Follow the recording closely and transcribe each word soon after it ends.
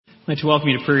I'd like to welcome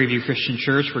you to Prairie Christian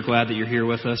Church. We're glad that you're here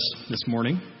with us this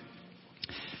morning.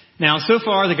 Now, so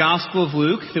far, the Gospel of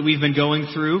Luke that we've been going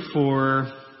through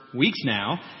for weeks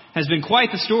now has been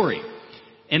quite the story.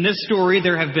 In this story,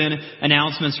 there have been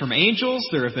announcements from angels,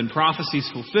 there have been prophecies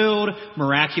fulfilled,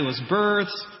 miraculous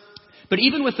births, but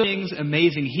even with things,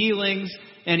 amazing healings,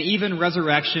 and even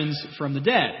resurrections from the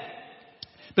dead.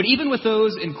 But even with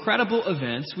those incredible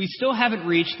events, we still haven't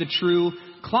reached the true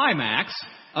climax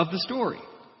of the story.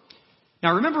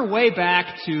 Now remember way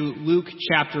back to Luke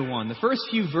chapter 1, the first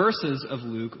few verses of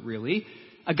Luke, really,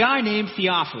 a guy named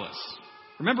Theophilus.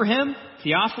 Remember him?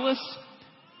 Theophilus?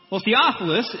 Well,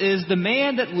 Theophilus is the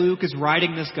man that Luke is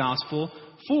writing this gospel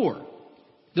for.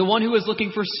 The one who is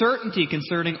looking for certainty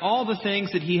concerning all the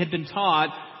things that he had been taught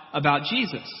about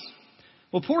Jesus.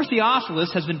 Well, poor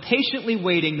Theophilus has been patiently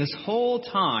waiting this whole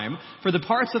time for the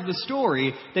parts of the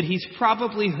story that he's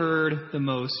probably heard the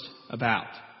most about.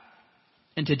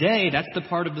 And today, that's the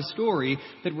part of the story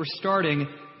that we're starting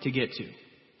to get to.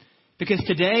 Because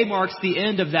today marks the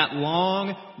end of that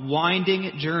long,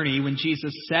 winding journey when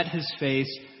Jesus set his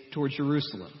face towards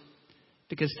Jerusalem.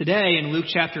 Because today, in Luke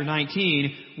chapter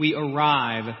 19, we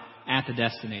arrive at the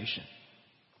destination.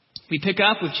 We pick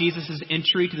up with Jesus'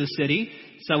 entry to the city,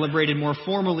 celebrated more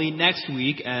formally next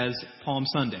week as Palm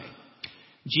Sunday.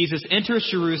 Jesus enters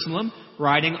Jerusalem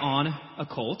riding on a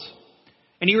colt.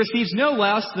 And he receives no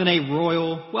less than a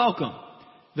royal welcome.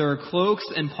 There are cloaks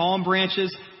and palm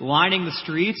branches lining the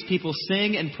streets. People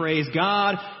sing and praise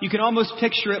God. You can almost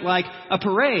picture it like a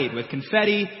parade with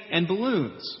confetti and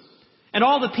balloons. And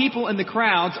all the people in the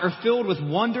crowds are filled with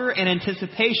wonder and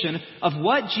anticipation of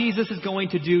what Jesus is going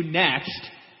to do next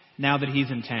now that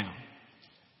he's in town.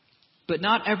 But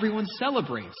not everyone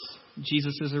celebrates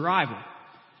Jesus' arrival.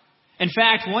 In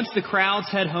fact, once the crowds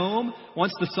head home,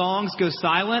 once the songs go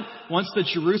silent, once the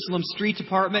Jerusalem Street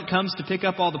Department comes to pick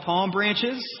up all the palm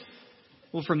branches,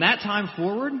 well, from that time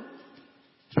forward,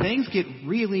 things get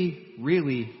really,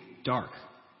 really dark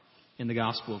in the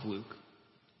Gospel of Luke.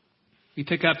 We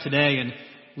pick up today in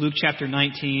Luke chapter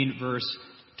 19, verse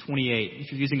 28.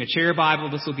 If you're using a chair Bible,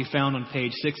 this will be found on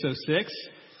page 606.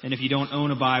 And if you don't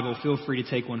own a Bible, feel free to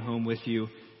take one home with you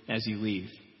as you leave.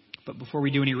 But before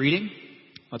we do any reading,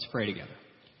 let's pray together.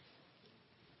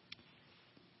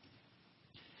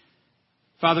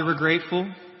 Father, we're grateful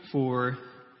for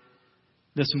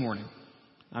this morning.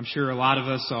 I'm sure a lot of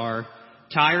us are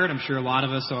tired. I'm sure a lot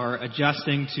of us are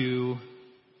adjusting to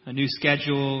a new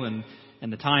schedule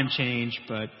and the time change.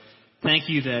 But thank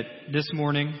you that this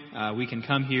morning we can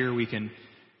come here, we can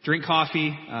drink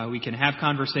coffee, we can have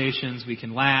conversations, we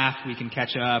can laugh, we can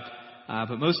catch up.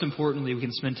 But most importantly, we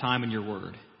can spend time in your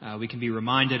word. We can be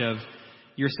reminded of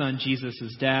your son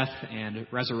Jesus' death and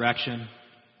resurrection.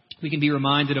 We can be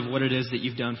reminded of what it is that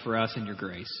you've done for us in your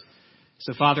grace.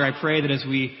 So, Father, I pray that as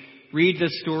we read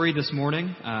this story this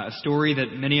morning, a story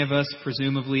that many of us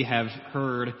presumably have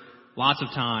heard lots of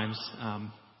times,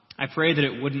 I pray that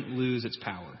it wouldn't lose its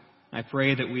power. I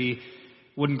pray that we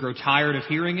wouldn't grow tired of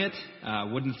hearing it,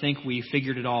 wouldn't think we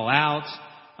figured it all out,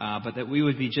 but that we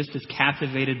would be just as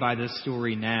captivated by this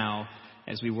story now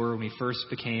as we were when we first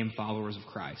became followers of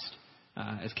Christ.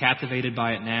 As captivated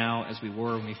by it now as we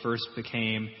were when we first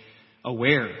became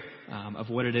aware of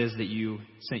what it is that you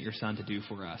sent your son to do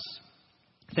for us.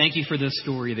 Thank you for this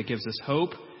story that gives us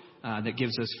hope, that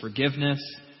gives us forgiveness,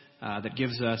 that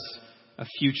gives us a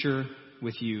future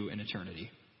with you in eternity.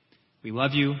 We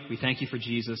love you. We thank you for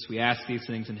Jesus. We ask these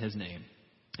things in his name.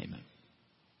 Amen.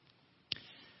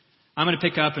 I'm going to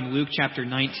pick up in Luke chapter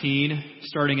 19,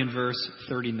 starting in verse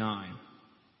 39.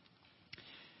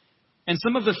 And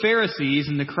some of the Pharisees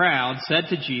in the crowd said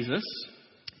to Jesus,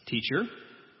 "Teacher,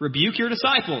 rebuke your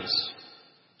disciples."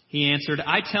 He answered,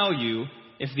 "I tell you,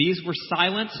 if these were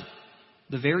silent,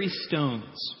 the very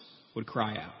stones would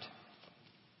cry out."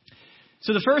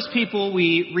 So the first people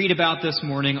we read about this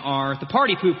morning are the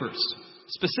party poopers,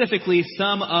 specifically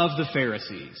some of the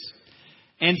Pharisees.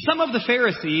 And some of the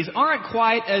Pharisees aren't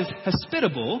quite as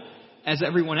hospitable as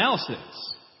everyone else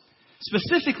is.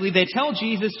 Specifically, they tell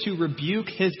Jesus to rebuke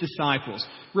his disciples,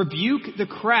 rebuke the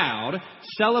crowd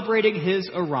celebrating his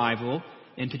arrival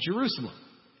into Jerusalem.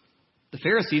 The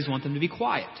Pharisees want them to be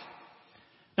quiet.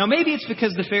 Now, maybe it's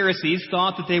because the Pharisees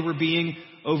thought that they were being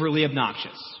overly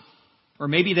obnoxious. Or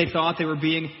maybe they thought they were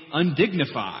being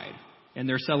undignified in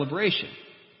their celebration.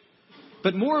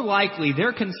 But more likely,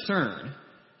 their concern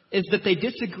is that they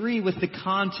disagree with the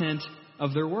content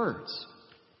of their words.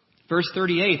 Verse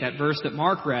 38, that verse that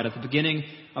Mark read at the beginning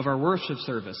of our worship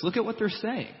service. Look at what they're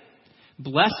saying.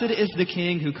 "Blessed is the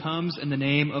King who comes in the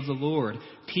name of the Lord.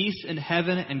 Peace in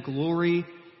heaven and glory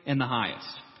in the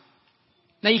highest."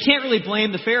 Now, you can't really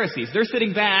blame the Pharisees. They're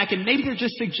sitting back, and maybe they're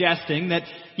just suggesting that,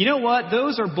 you know what,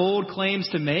 those are bold claims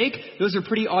to make. Those are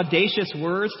pretty audacious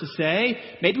words to say.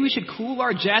 Maybe we should cool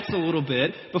our jets a little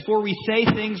bit before we say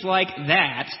things like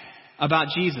that about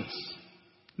Jesus.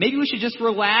 Maybe we should just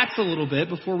relax a little bit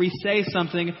before we say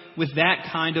something with that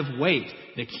kind of weight.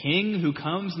 The king who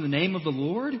comes in the name of the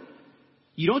Lord?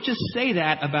 You don't just say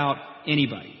that about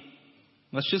anybody.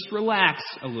 Let's just relax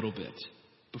a little bit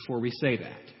before we say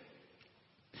that.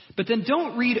 But then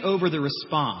don't read over the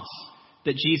response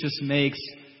that Jesus makes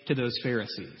to those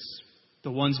Pharisees,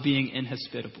 the ones being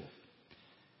inhospitable.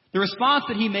 The response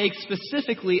that he makes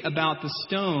specifically about the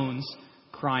stones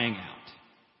crying out.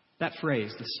 That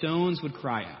phrase, the stones would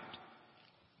cry out.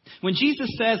 When Jesus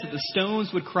says that the stones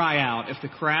would cry out if the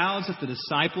crowds, if the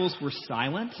disciples were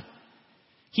silent,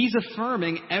 he's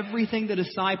affirming everything the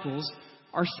disciples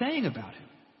are saying about him.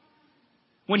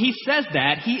 When he says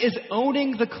that, he is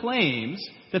owning the claims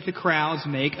that the crowds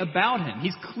make about him.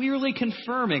 He's clearly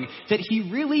confirming that he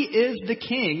really is the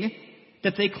king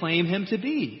that they claim him to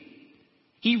be.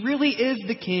 He really is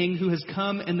the king who has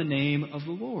come in the name of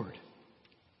the Lord.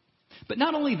 But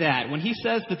not only that, when he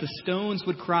says that the stones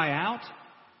would cry out,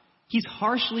 he's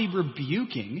harshly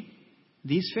rebuking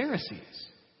these Pharisees.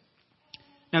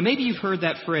 Now, maybe you've heard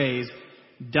that phrase,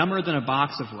 dumber than a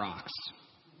box of rocks.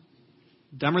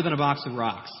 Dumber than a box of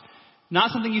rocks.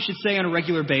 Not something you should say on a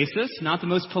regular basis, not the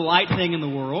most polite thing in the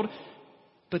world,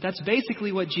 but that's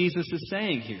basically what Jesus is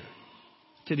saying here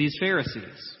to these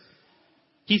Pharisees.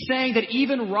 He's saying that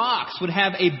even rocks would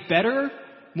have a better,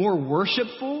 more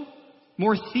worshipful,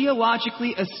 more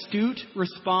theologically astute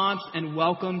response and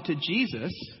welcome to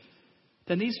Jesus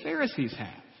than these Pharisees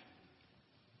have.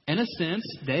 In a sense,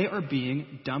 they are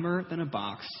being dumber than a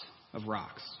box of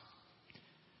rocks.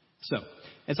 So,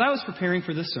 as I was preparing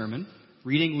for this sermon,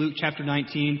 reading Luke chapter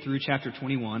 19 through chapter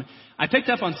 21, I picked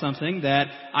up on something that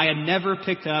I had never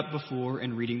picked up before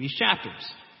in reading these chapters.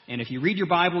 And if you read your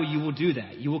Bible, you will do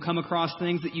that. You will come across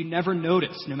things that you never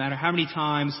notice, no matter how many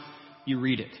times you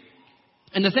read it.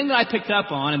 And the thing that I picked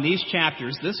up on in these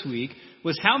chapters this week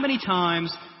was how many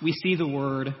times we see the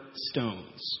word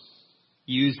stones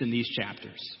used in these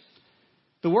chapters.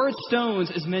 The word stones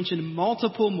is mentioned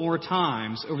multiple more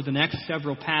times over the next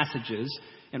several passages,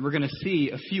 and we're going to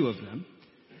see a few of them.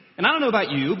 And I don't know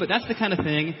about you, but that's the kind of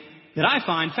thing that I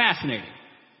find fascinating.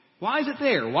 Why is it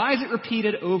there? Why is it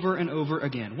repeated over and over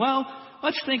again? Well,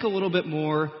 let's think a little bit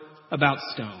more about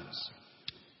stones.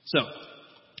 So,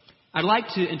 I'd like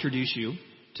to introduce you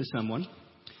to someone.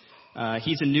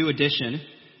 He's a new addition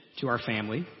to our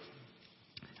family.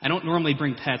 I don't normally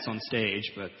bring pets on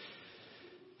stage, but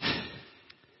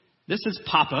this is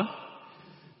Papa.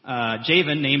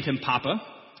 Javen named him Papa.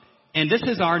 And this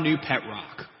is our new pet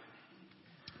rock.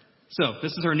 So,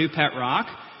 this is our new pet rock.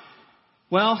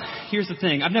 Well, here's the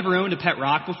thing. I've never owned a pet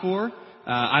rock before.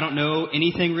 I don't know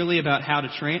anything really about how to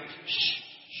train...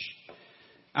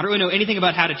 I don't really know anything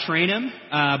about how to train him,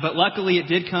 but luckily it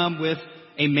did come with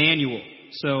a manual.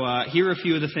 So here are a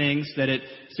few of the things that it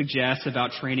suggests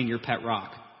about training your pet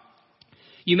rock.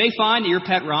 You may find that your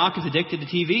pet rock is addicted to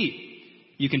TV.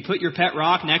 You can put your pet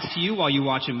rock next to you while you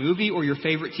watch a movie or your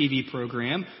favorite TV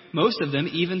program. Most of them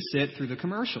even sit through the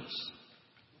commercials.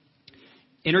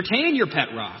 Entertain your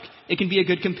pet rock. It can be a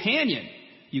good companion.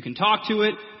 You can talk to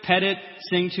it, pet it,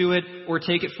 sing to it, or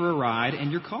take it for a ride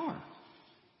in your car.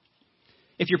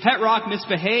 If your pet rock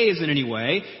misbehaves in any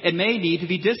way, it may need to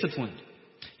be disciplined.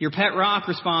 Your pet rock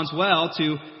responds well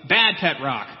to bad pet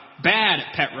rock, bad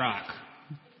pet rock.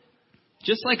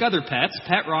 Just like other pets,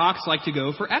 pet rocks like to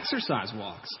go for exercise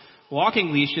walks.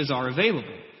 Walking leashes are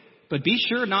available. But be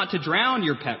sure not to drown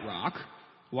your pet rock.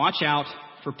 Watch out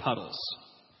for puddles.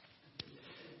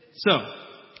 So,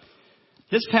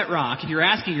 this pet rock, if you're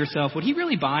asking yourself, would he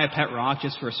really buy a pet rock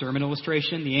just for a sermon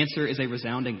illustration? The answer is a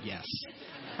resounding yes.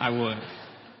 I would.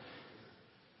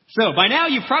 So, by now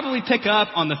you probably pick up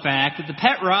on the fact that the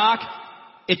pet rock,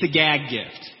 it's a gag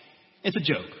gift. It's a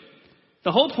joke.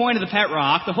 The whole point of the pet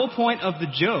rock, the whole point of the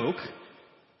joke,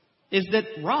 is that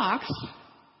rocks,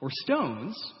 or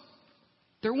stones,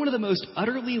 they're one of the most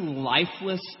utterly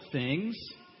lifeless things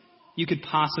you could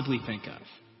possibly think of.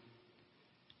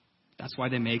 That's why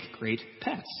they make great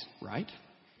pets, right?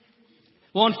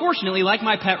 Well, unfortunately, like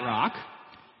my pet rock,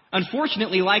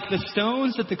 unfortunately, like the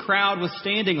stones that the crowd was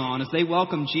standing on as they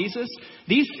welcomed Jesus,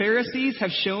 these Pharisees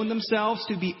have shown themselves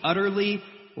to be utterly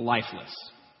lifeless.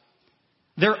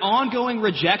 Their ongoing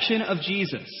rejection of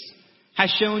Jesus has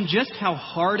shown just how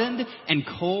hardened and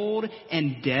cold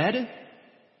and dead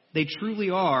they truly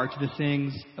are to the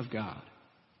things of God.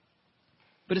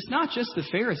 But it's not just the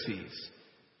Pharisees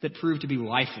that prove to be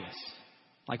lifeless,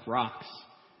 like rocks.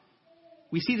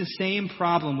 we see the same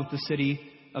problem with the city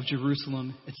of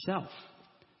Jerusalem itself.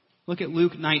 Look at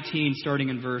Luke 19, starting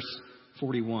in verse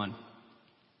 41.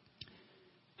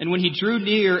 And when he drew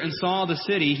near and saw the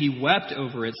city, he wept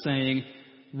over it, saying,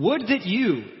 "Would that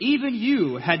you, even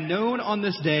you, had known on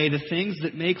this day the things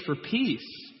that make for peace,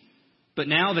 but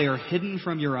now they are hidden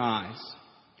from your eyes.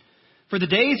 For the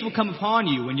days will come upon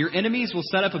you when your enemies will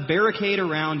set up a barricade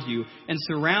around you and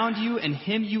surround you and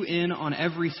hem you in on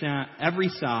every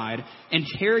side and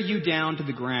tear you down to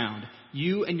the ground,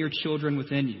 you and your children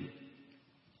within you.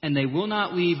 And they will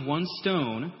not leave one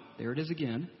stone," there it is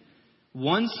again,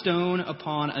 "one stone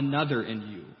upon another in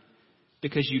you,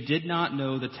 because you did not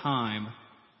know the time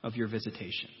of your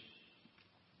visitation."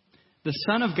 The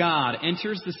Son of God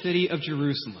enters the city of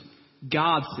Jerusalem,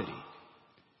 God's city.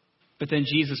 But then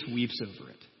Jesus weeps over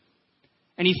it.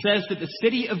 And he says that the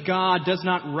city of God does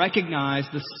not recognize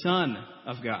the Son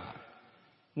of God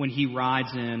when he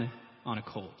rides in on a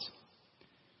colt.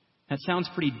 That sounds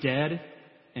pretty dead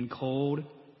and cold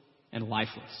and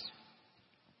lifeless.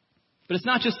 But it's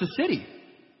not just the city.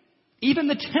 Even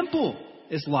the temple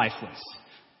is lifeless.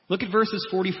 Look at verses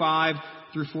 45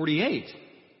 through 48.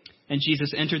 And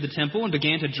Jesus entered the temple and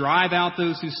began to drive out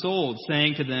those who sold,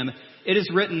 saying to them, "It is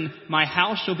written, 'My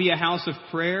house shall be a house of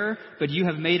prayer,' but you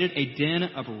have made it a den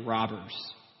of robbers."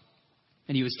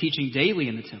 And he was teaching daily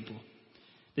in the temple.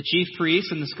 The chief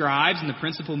priests and the scribes and the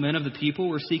principal men of the people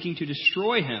were seeking to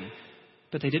destroy him,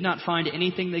 but they did not find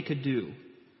anything they could do,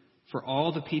 for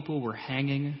all the people were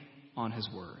hanging on his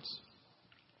words.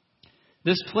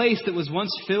 This place that was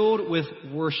once filled with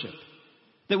worship,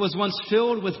 that was once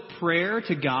filled with prayer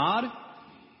to God,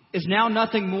 is now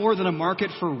nothing more than a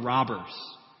market for robbers.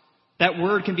 That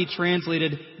word can be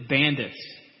translated bandits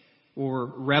or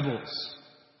rebels.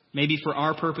 Maybe for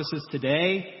our purposes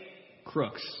today,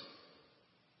 crooks.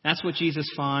 That's what Jesus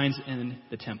finds in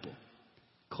the temple.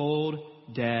 Cold,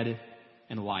 dead,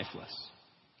 and lifeless.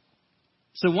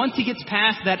 So once he gets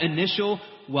past that initial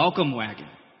welcome wagon,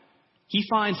 he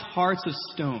finds hearts of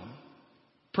stone,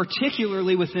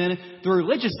 particularly within the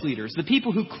religious leaders, the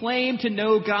people who claim to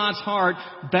know God's heart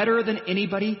better than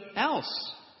anybody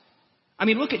else. I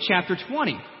mean, look at chapter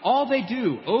 20. All they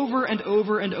do over and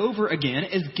over and over again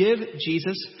is give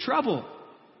Jesus trouble.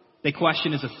 They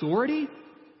question his authority.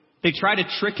 They try to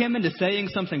trick him into saying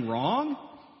something wrong.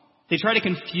 They try to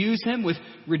confuse him with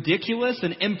ridiculous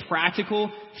and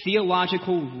impractical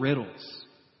theological riddles.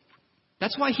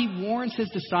 That's why he warns his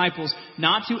disciples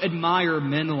not to admire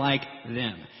men like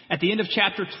them. At the end of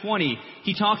chapter 20,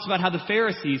 he talks about how the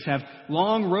Pharisees have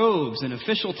long robes and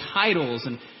official titles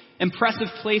and impressive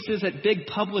places at big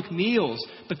public meals.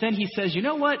 But then he says, you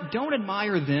know what? Don't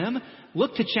admire them.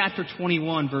 Look to chapter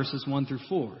 21, verses 1 through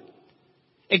 4.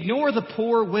 Ignore the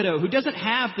poor widow who doesn't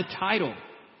have the title,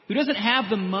 who doesn't have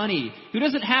the money, who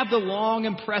doesn't have the long,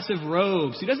 impressive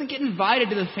robes, who doesn't get invited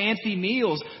to the fancy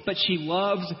meals, but she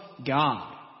loves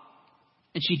God.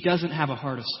 And she doesn't have a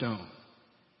heart of stone.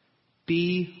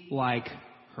 Be like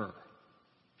her.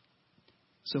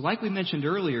 So like we mentioned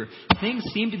earlier, things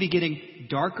seem to be getting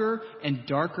darker and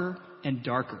darker and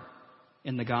darker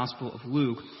in the Gospel of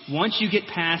Luke once you get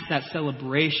past that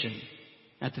celebration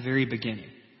at the very beginning.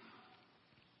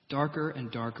 Darker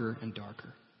and darker and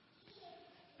darker.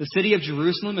 The city of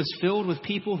Jerusalem is filled with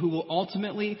people who will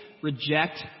ultimately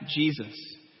reject Jesus.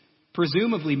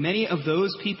 Presumably, many of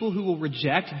those people who will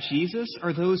reject Jesus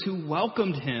are those who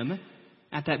welcomed him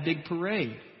at that big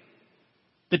parade.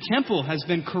 The temple has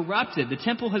been corrupted. The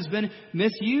temple has been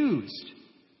misused.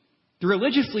 The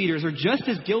religious leaders are just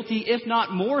as guilty, if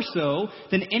not more so,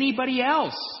 than anybody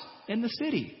else in the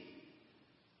city.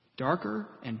 Darker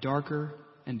and darker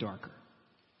and darker.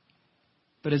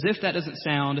 But as if that doesn't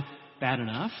sound bad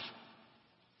enough,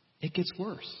 it gets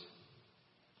worse.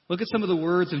 Look at some of the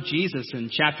words of Jesus in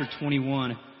chapter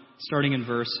 21, starting in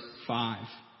verse 5.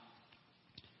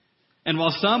 And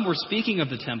while some were speaking of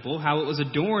the temple, how it was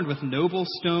adorned with noble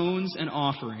stones and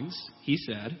offerings, he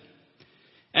said,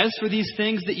 "As for these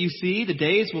things that you see, the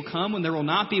days will come when there will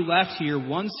not be left here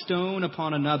one stone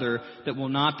upon another that will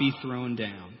not be thrown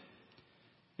down."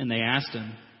 And they asked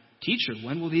him, "Teacher,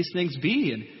 when will these things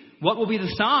be? And what will be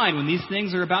the sign when these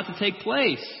things are about to take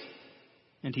place?"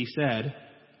 And he said,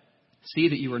 "See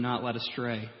that you are not led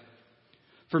astray.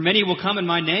 For many will come in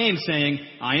my name, saying,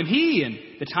 'I am he,' and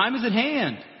 'the time is at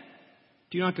hand.'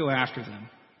 Do not go after them.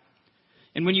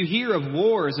 And when you hear of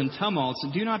wars and tumults,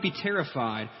 do not be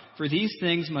terrified, for these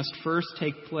things must first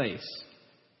take place,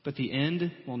 but the end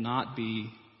will not be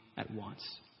at once."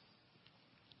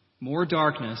 More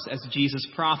darkness as Jesus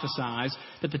prophesies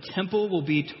that the temple will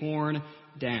be torn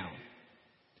down.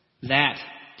 That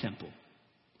temple.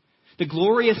 The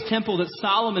glorious temple that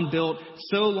Solomon built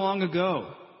so long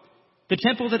ago. The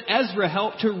temple that Ezra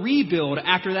helped to rebuild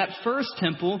after that first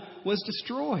temple was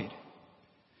destroyed.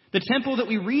 The temple that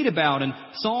we read about in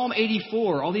Psalm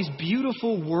 84, all these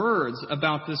beautiful words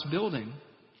about this building.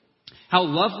 How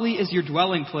lovely is your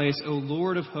dwelling place, O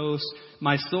Lord of hosts.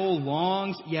 My soul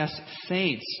longs, yes,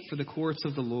 faints for the courts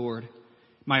of the Lord.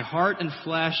 My heart and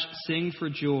flesh sing for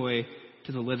joy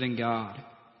to the living God.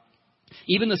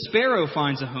 Even the sparrow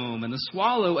finds a home, and the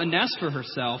swallow a nest for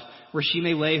herself, where she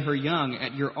may lay her young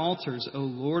at your altars, O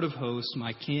Lord of hosts,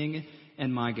 my King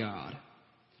and my God.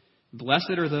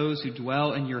 Blessed are those who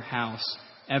dwell in your house,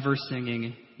 ever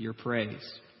singing your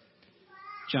praise.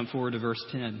 Jump forward to verse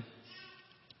 10.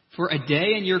 For a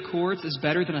day in your courts is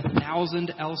better than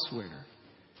 1,000 elsewhere.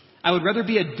 I would rather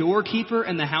be a doorkeeper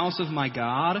in the house of my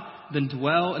God than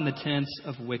dwell in the tents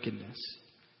of wickedness.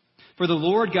 For the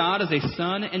Lord God is a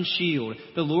sun and shield.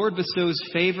 The Lord bestows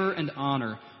favor and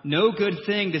honor. No good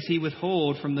thing does he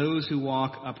withhold from those who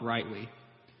walk uprightly.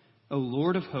 O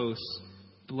Lord of hosts,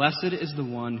 blessed is the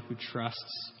one who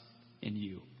trusts in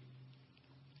you.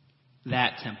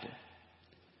 That temple,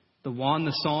 the one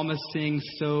the psalmist sings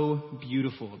so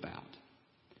beautiful about.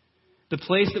 The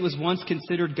place that was once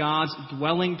considered God's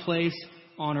dwelling place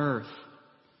on earth.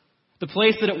 The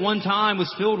place that at one time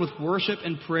was filled with worship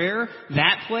and prayer,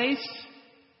 that place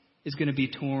is going to be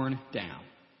torn down.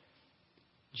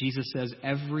 Jesus says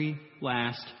every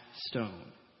last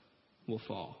stone will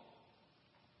fall.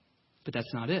 But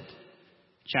that's not it.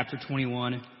 Chapter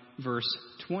 21, verse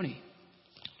 20.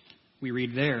 We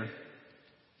read there.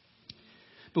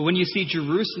 But when you see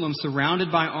Jerusalem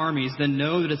surrounded by armies, then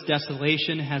know that its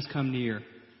desolation has come near.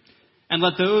 And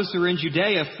let those who are in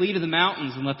Judea flee to the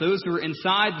mountains, and let those who are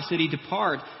inside the city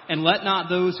depart, and let not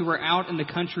those who are out in the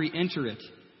country enter it.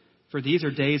 For these are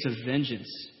days of vengeance,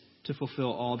 to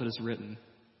fulfill all that is written.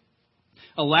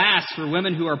 Alas, for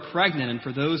women who are pregnant, and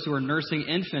for those who are nursing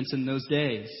infants in those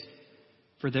days.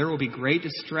 For there will be great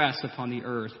distress upon the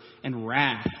earth, and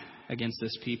wrath against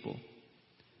this people.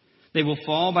 They will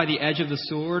fall by the edge of the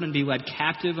sword and be led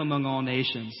captive among all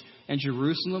nations, and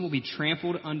Jerusalem will be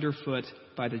trampled underfoot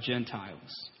by the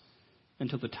Gentiles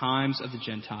until the times of the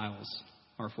Gentiles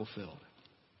are fulfilled.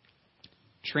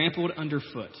 Trampled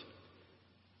underfoot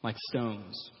like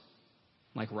stones,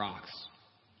 like rocks.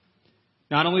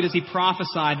 Not only does he prophesy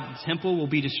that the temple will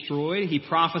be destroyed, he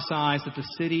prophesies that the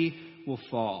city will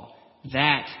fall.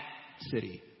 That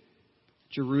city,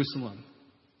 Jerusalem.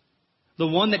 The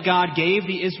one that God gave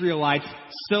the Israelites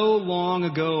so long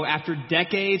ago after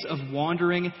decades of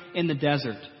wandering in the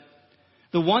desert.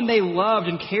 The one they loved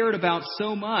and cared about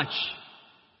so much.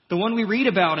 The one we read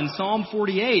about in Psalm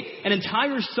 48, an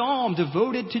entire psalm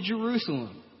devoted to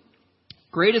Jerusalem.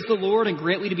 Great is the Lord and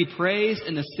greatly to be praised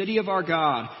in the city of our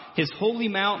God. His holy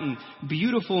mountain,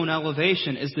 beautiful in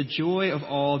elevation, is the joy of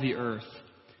all the earth.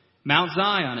 Mount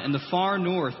Zion in the far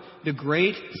north, the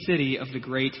great city of the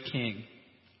great King.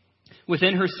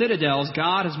 Within her citadels,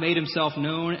 God has made himself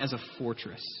known as a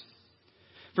fortress.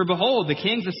 For behold, the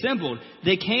kings assembled.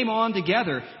 They came on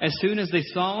together. As soon as they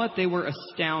saw it, they were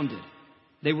astounded.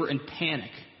 They were in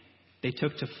panic. They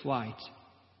took to flight.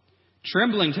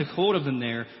 Trembling took hold of them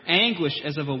there, anguish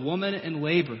as of a woman in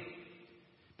labor.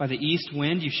 By the east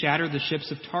wind you shattered the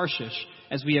ships of Tarshish.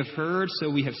 As we have heard, so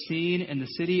we have seen in the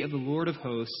city of the Lord of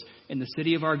hosts, in the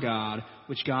city of our God,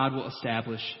 which God will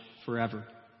establish forever.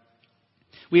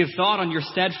 We have thought on your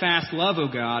steadfast love, O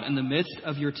God, in the midst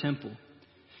of your temple.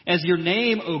 As your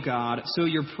name, O God, so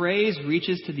your praise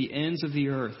reaches to the ends of the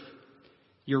earth.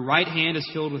 Your right hand is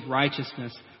filled with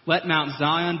righteousness. Let Mount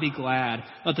Zion be glad.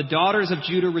 Let the daughters of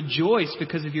Judah rejoice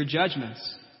because of your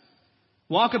judgments.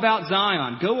 Walk about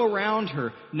Zion, go around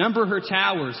her, number her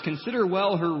towers, consider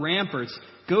well her ramparts,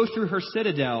 go through her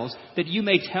citadels, that you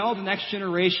may tell the next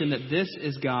generation that this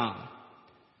is God,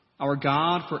 our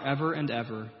God forever and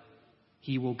ever.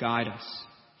 He will guide us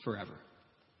forever.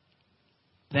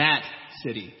 That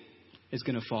city is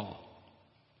going to fall.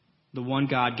 The one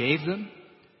God gave them,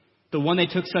 the one they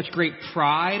took such great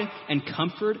pride and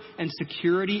comfort and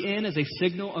security in as a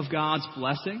signal of God's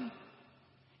blessing.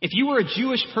 If you were a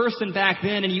Jewish person back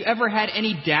then and you ever had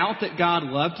any doubt that God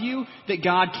loved you, that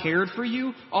God cared for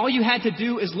you, all you had to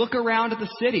do is look around at the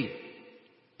city.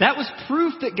 That was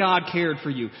proof that God cared for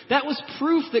you. That was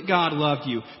proof that God loved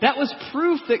you. That was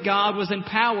proof that God was in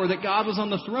power, that God was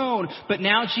on the throne. But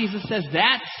now Jesus says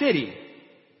that city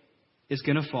is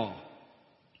going to fall.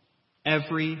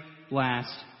 Every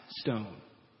last stone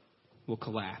will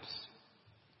collapse.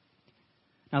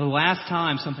 Now, the last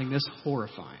time something this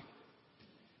horrifying,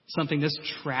 something this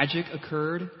tragic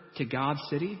occurred to God's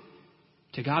city,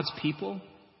 to God's people,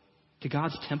 to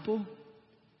God's temple,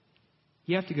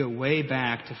 you have to go way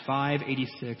back to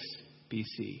 586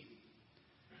 BC,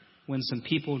 when some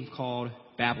people called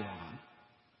Babylon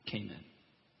came in.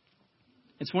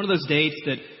 It's one of those dates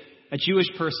that a Jewish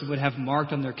person would have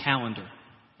marked on their calendar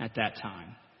at that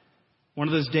time. One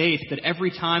of those dates that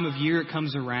every time of year it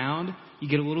comes around, you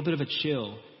get a little bit of a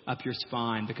chill up your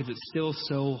spine because it's still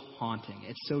so haunting.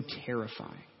 It's so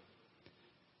terrifying.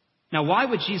 Now, why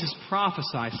would Jesus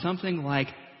prophesy something like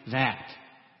that?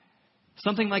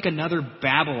 Something like another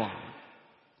Babylon?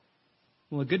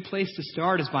 Well, a good place to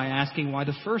start is by asking why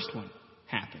the first one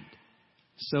happened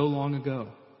so long ago.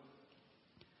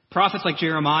 Prophets like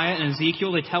Jeremiah and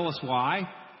Ezekiel, they tell us why.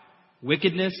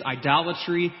 Wickedness,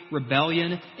 idolatry,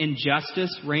 rebellion,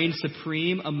 injustice reigned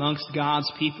supreme amongst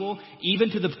God's people,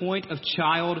 even to the point of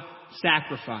child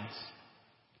sacrifice.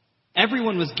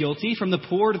 Everyone was guilty, from the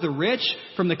poor to the rich,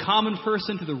 from the common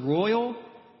person to the royal,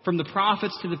 from the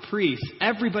prophets to the priests.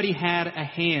 Everybody had a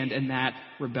hand in that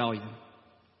rebellion.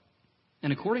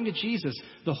 And according to Jesus,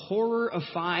 the horror of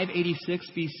 586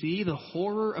 BC, the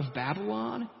horror of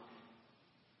Babylon,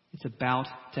 it's about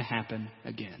to happen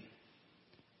again.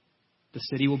 The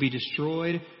city will be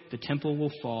destroyed, the temple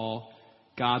will fall,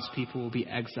 God's people will be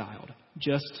exiled,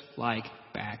 just like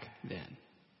back then.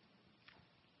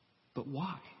 But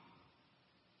why?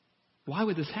 Why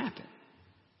would this happen?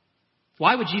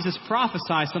 Why would Jesus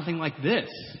prophesy something like this?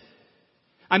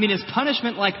 I mean, is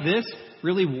punishment like this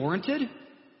really warranted?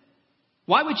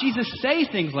 Why would Jesus say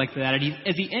things like that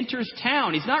as he enters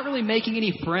town? He's not really making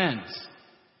any friends.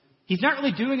 He's not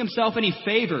really doing himself any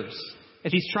favors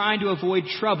if he's trying to avoid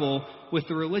trouble with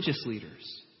the religious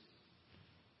leaders.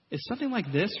 Is something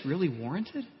like this really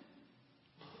warranted?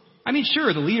 I mean,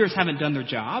 sure, the leaders haven't done their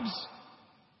jobs.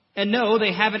 And no,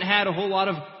 they haven't had a whole lot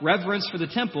of reverence for the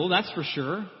temple, that's for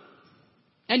sure.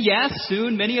 And yes,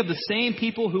 soon many of the same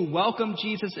people who welcomed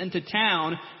Jesus into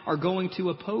town are going to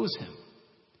oppose him.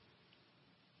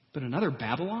 But another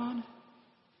Babylon?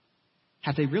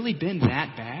 Have they really been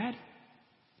that bad?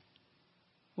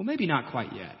 Well, maybe not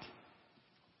quite yet.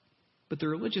 But the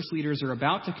religious leaders are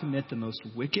about to commit the most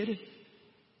wicked,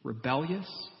 rebellious,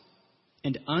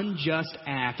 and unjust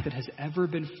act that has ever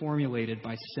been formulated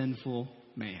by sinful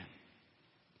man.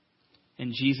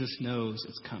 And Jesus knows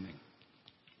it's coming.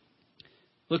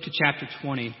 Look to chapter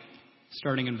 20,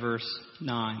 starting in verse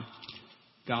 9,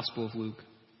 Gospel of Luke.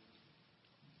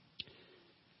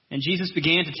 And Jesus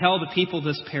began to tell the people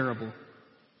this parable.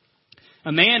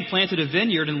 A man planted a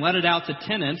vineyard and let it out to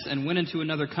tenants and went into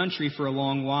another country for a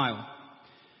long while.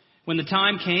 When the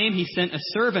time came, he sent a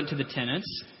servant to the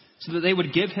tenants so that they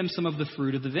would give him some of the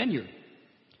fruit of the vineyard.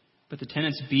 But the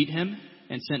tenants beat him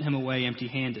and sent him away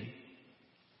empty-handed.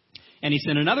 And he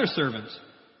sent another servant,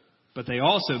 but they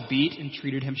also beat and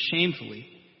treated him shamefully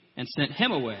and sent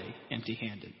him away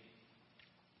empty-handed.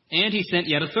 And he sent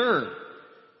yet a third.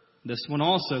 This one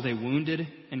also they wounded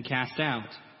and cast out.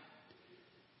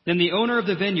 Then the owner of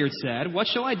the vineyard said, "What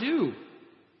shall I do?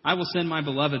 I will send my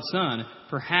beloved son.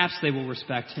 Perhaps they will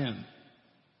respect him."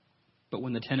 But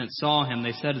when the tenants saw him,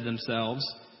 they said to themselves,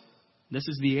 "This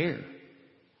is the heir.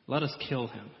 Let us kill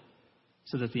him,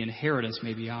 so that the inheritance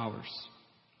may be ours."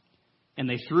 And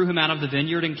they threw him out of the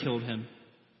vineyard and killed him.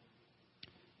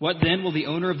 What then will the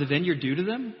owner of the vineyard do to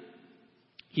them?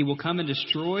 He will come and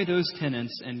destroy those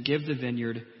tenants and give the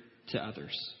vineyard to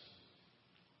others.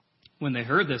 When they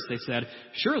heard this, they said,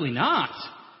 "Surely not."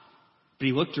 But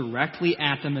he looked directly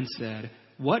at them and said,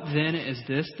 "What then is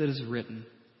this that is written?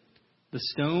 The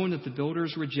stone that the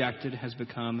builders rejected has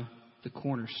become the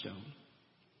cornerstone.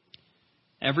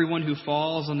 Everyone who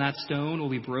falls on that stone will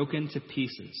be broken to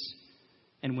pieces,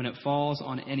 and when it falls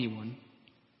on anyone,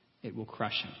 it will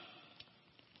crush him."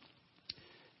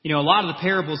 You know, a lot of the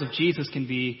parables of Jesus can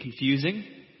be confusing,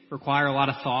 require a lot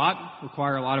of thought,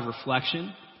 require a lot of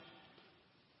reflection.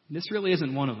 This really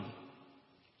isn't one of them.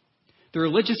 The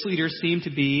religious leaders seem to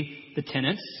be the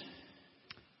tenants.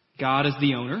 God is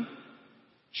the owner.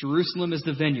 Jerusalem is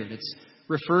the vineyard. It's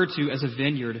referred to as a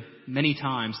vineyard many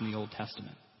times in the Old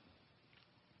Testament.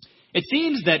 It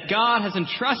seems that God has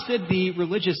entrusted the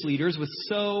religious leaders with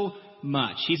so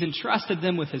much. He's entrusted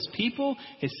them with his people,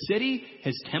 his city,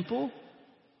 his temple,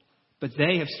 but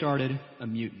they have started a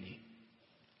mutiny.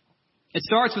 It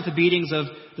starts with the beatings of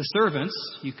the servants.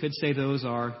 You could say those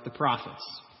are the prophets.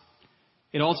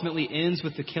 It ultimately ends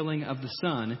with the killing of the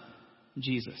son,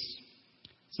 Jesus.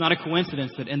 It's not a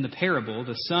coincidence that in the parable,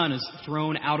 the son is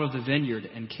thrown out of the vineyard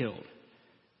and killed.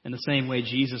 In the same way,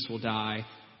 Jesus will die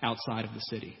outside of the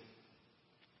city.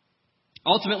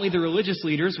 Ultimately, the religious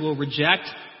leaders will reject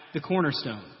the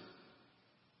cornerstone.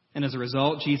 And as a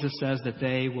result, Jesus says that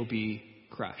they will be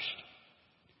crushed.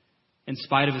 In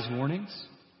spite of his warnings,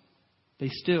 they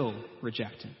still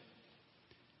reject him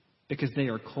because they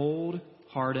are cold,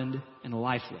 hardened, and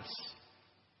lifeless,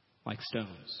 like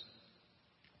stones.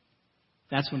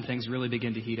 That's when things really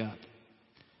begin to heat up.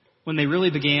 When they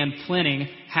really began planning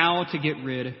how to get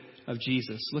rid of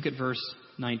Jesus. Look at verse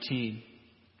 19.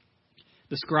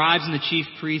 The scribes and the chief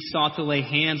priests sought to lay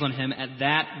hands on him at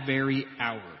that very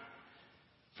hour,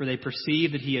 for they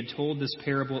perceived that he had told this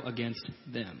parable against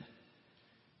them.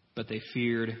 But they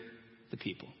feared the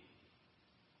people.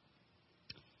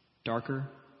 Darker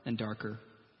and darker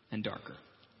and darker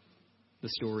the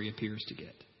story appears to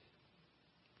get.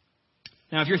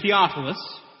 Now, if you're Theophilus,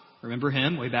 remember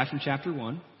him way back from chapter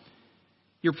 1,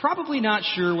 you're probably not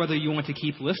sure whether you want to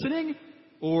keep listening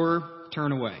or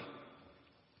turn away.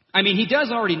 I mean, he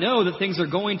does already know that things are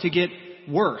going to get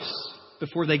worse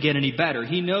before they get any better.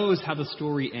 He knows how the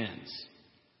story ends.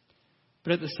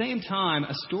 But at the same time,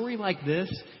 a story like this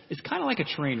is kind of like a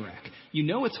train wreck. You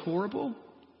know it's horrible,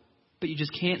 but you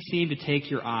just can't seem to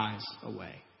take your eyes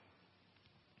away.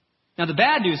 Now, the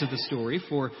bad news of the story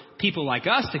for people like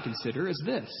us to consider is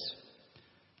this.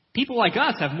 People like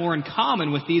us have more in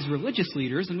common with these religious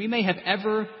leaders than we may have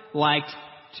ever liked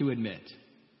to admit.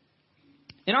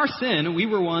 In our sin, we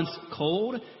were once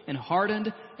cold and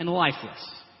hardened and lifeless,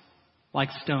 like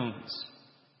stones,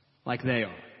 like they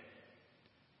are.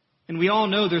 And we all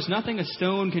know there's nothing a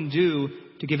stone can do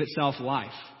to give itself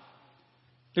life.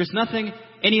 There's nothing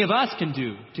any of us can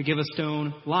do to give a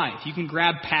stone life. You can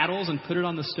grab paddles and put it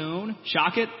on the stone,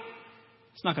 shock it.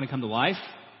 It's not going to come to life.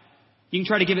 You can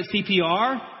try to give it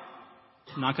CPR.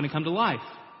 It's not going to come to life.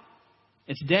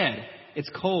 It's dead. It's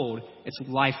cold. It's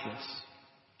lifeless.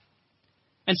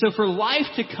 And so for life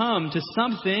to come to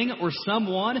something or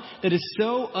someone that is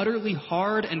so utterly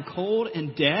hard and cold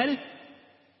and dead,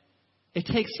 it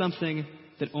takes something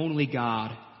that only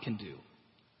God can do.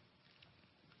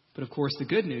 But of course, the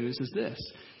good news is this,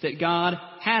 that God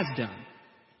has done,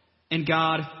 and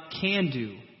God can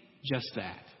do just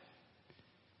that.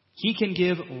 He can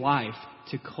give life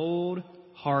to cold,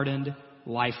 hardened,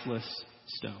 lifeless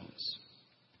stones.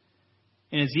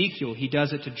 In Ezekiel, he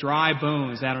does it to dry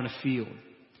bones out on a field.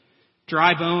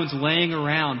 Dry bones laying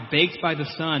around, baked by the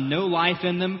sun, no life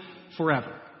in them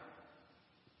forever.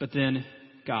 But then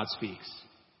God speaks,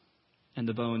 and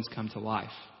the bones come to life.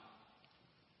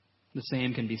 The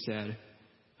same can be said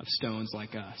of stones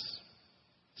like us,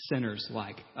 sinners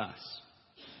like us.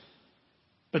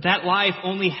 But that life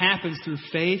only happens through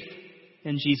faith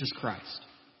in Jesus Christ.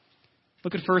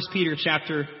 Look at 1 Peter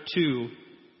chapter 2,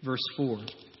 verse 4.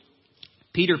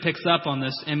 Peter picks up on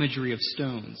this imagery of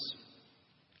stones.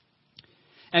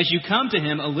 As you come to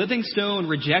him, a living stone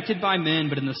rejected by men,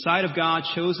 but in the sight of God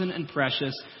chosen and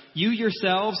precious, you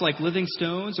yourselves, like living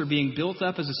stones, are being built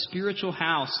up as a spiritual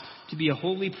house to be a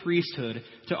holy priesthood,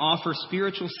 to offer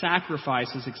spiritual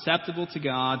sacrifices acceptable to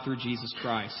God through Jesus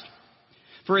Christ.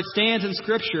 For it stands in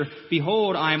Scripture,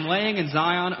 behold, I am laying in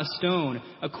Zion a stone,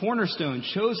 a cornerstone,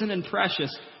 chosen and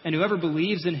precious, and whoever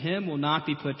believes in him will not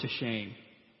be put to shame.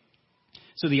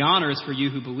 So the honor is for you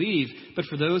who believe, but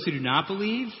for those who do not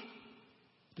believe,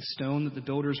 the stone that the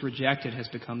builders rejected has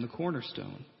become the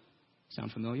cornerstone.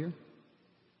 Sound familiar?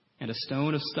 And a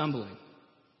stone of stumbling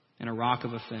and a rock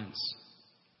of offense.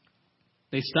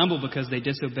 They stumble because they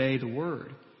disobey the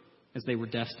word, as they were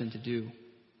destined to do.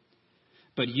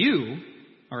 But you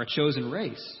are a chosen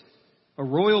race, a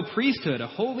royal priesthood, a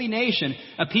holy nation,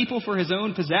 a people for his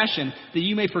own possession, that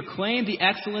you may proclaim the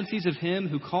excellencies of him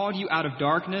who called you out of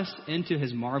darkness into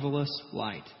his marvelous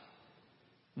light.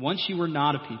 Once you were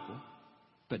not a people,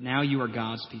 but now you are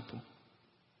God's people.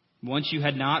 Once you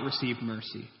had not received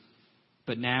mercy,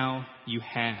 but now you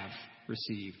have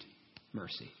received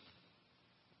mercy.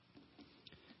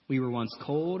 We were once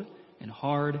cold and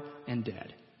hard and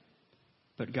dead,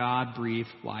 but God breathed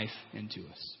life into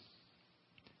us.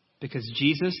 Because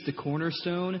Jesus, the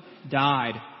cornerstone,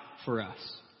 died for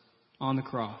us on the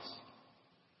cross.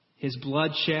 His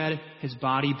blood shed, his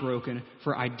body broken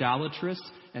for idolatrous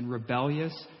and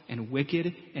rebellious and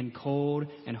wicked and cold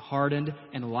and hardened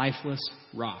and lifeless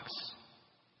rocks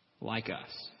like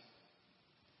us.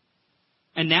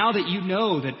 And now that you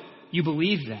know that you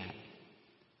believe that,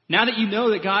 now that you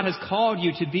know that God has called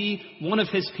you to be one of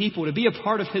his people, to be a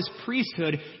part of his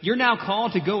priesthood, you're now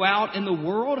called to go out in the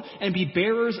world and be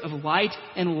bearers of light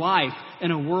and life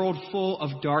in a world full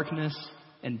of darkness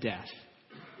and death.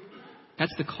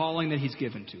 That's the calling that he's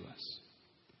given to us.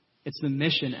 It's the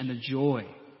mission and the joy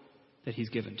that he's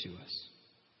given to us.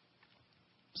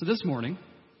 So this morning,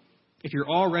 if you're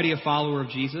already a follower of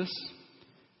Jesus,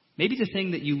 maybe the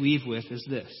thing that you leave with is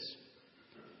this.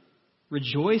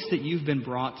 Rejoice that you've been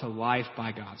brought to life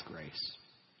by God's grace.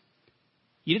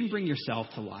 You didn't bring yourself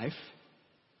to life.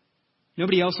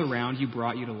 Nobody else around you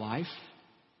brought you to life.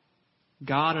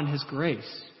 God in His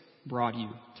grace brought you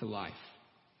to life.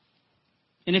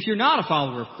 And if you're not a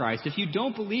follower of Christ, if you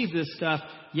don't believe this stuff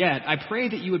yet, I pray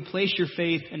that you would place your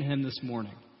faith in Him this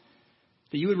morning,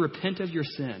 that you would repent of your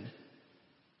sin,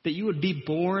 that you would be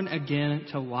born again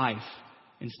to life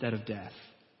instead of death.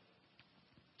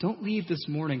 Don't leave this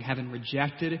morning having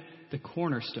rejected the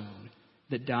cornerstone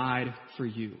that died for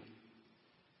you.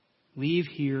 Leave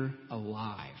here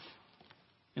alive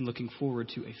and looking forward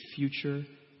to a future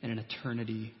and an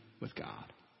eternity with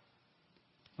God.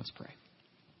 Let's pray.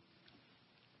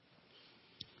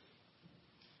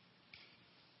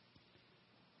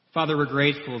 Father, we're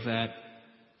grateful that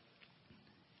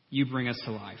you bring us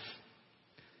to life.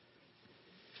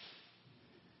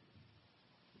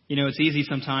 You know, it's easy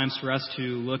sometimes for us to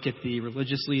look at the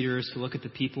religious leaders, to look at the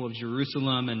people of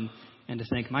Jerusalem and to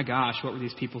think, my gosh, what were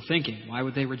these people thinking? Why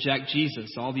would they reject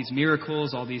Jesus? All these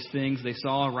miracles, all these things they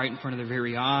saw right in front of their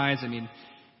very eyes. I mean,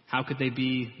 how could they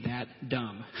be that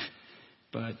dumb?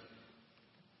 But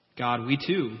God, we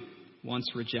too once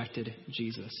rejected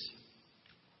Jesus.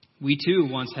 We too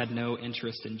once had no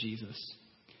interest in Jesus.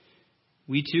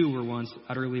 We too were once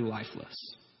utterly lifeless.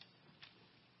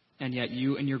 And yet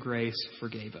you in your grace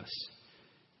forgave us.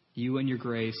 You in your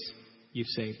grace, you've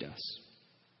saved us.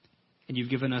 And you've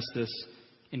given us this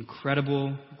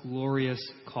incredible, glorious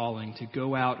calling to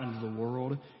go out into the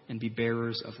world and be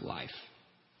bearers of life.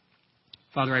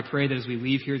 Father, I pray that as we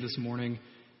leave here this morning,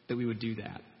 that we would do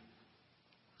that.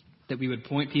 That we would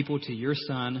point people to your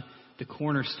Son, the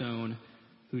cornerstone,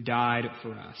 who died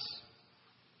for us.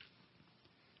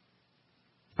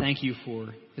 Thank you for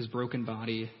his broken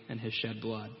body and his shed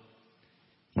blood.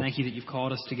 Thank you that you've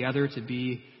called us together to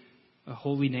be a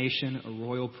holy nation, a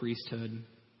royal priesthood.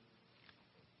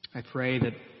 I pray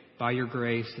that by your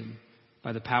grace and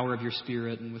by the power of your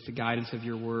Spirit and with the guidance of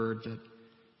your word, that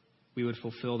we would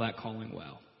fulfill that calling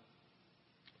well.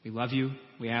 We love you.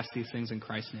 We ask these things in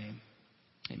Christ's name.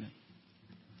 Amen.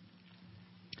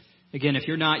 Again, if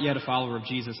you're not yet a follower of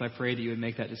Jesus, I pray that you would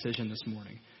make that decision this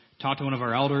morning. Talk to one of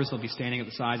our elders. They'll be standing at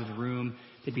the sides of the room.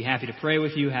 They'd be happy to pray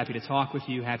with you, happy to talk with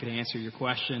you, happy to answer your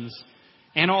questions.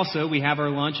 And also, we have our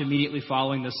lunch immediately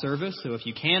following this service. So if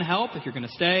you can help, if you're going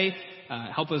to stay,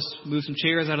 help us move some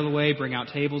chairs out of the way, bring out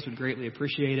tables. We'd greatly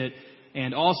appreciate it.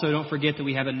 And also, don't forget that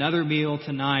we have another meal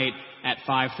tonight at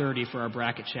 5:30 for our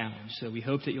bracket challenge. So we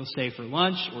hope that you'll stay for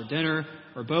lunch or dinner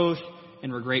or both.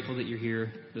 And we're grateful that you're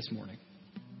here this morning.